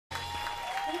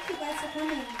you guys for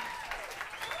coming.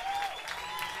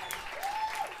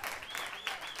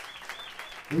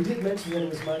 We did mention that it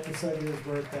was Michael's 70th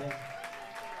birthday.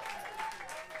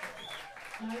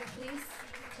 Mike, please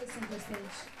take center stage.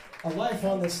 A life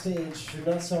on the stage should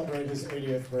not celebrate his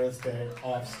 80th birthday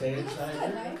off stage. That's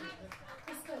good, right?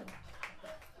 That's good.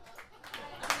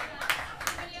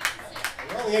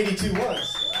 We're only 82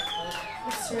 once.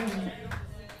 That's true. Okay,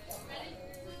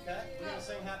 we're going to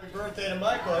sing happy birthday to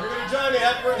Michael. Everybody join me.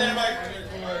 Happy birthday to Michael.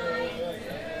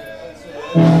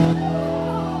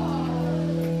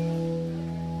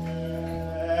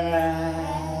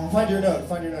 Find your note,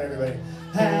 everybody.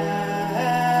 Happy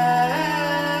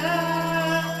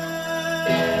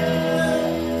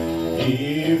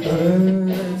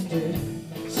birthday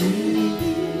to you.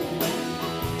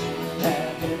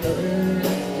 Happy birthday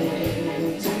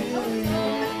to you.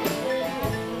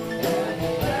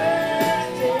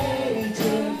 Happy birthday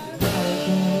to Michael.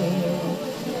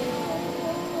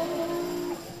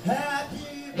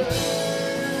 Happy birthday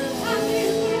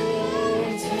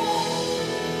to you.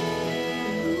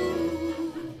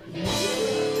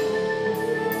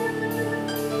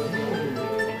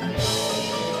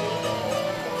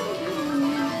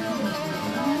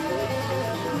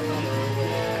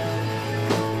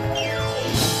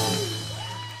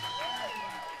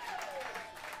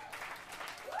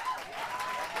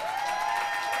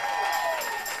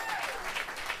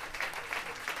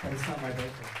 But it's not my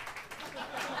birthday.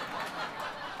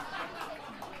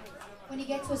 When you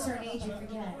get to a certain age, you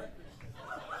forget.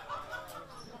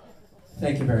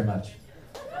 Thank you very much.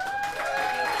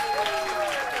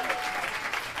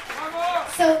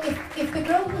 So if the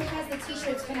girl who has the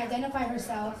t-shirts can identify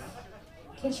herself,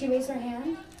 can she raise her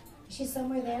hand? Is she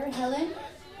somewhere there? Helen?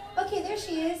 Okay, there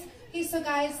she is. Okay, so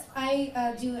guys,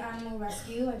 I do animal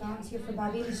rescue. I volunteer for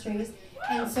Bobby and the Strays.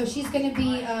 And so she's going to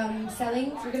be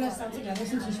selling, we're going to sell together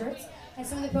some t-shirts. And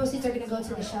some of the proceeds are going to go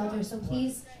to the shelter. So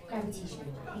please grab a t-shirt.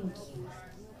 Thank you.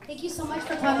 Thank you so much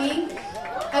for coming.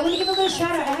 I want to give a little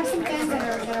shout out. I have some fans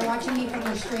that are watching me from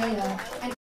Australia. And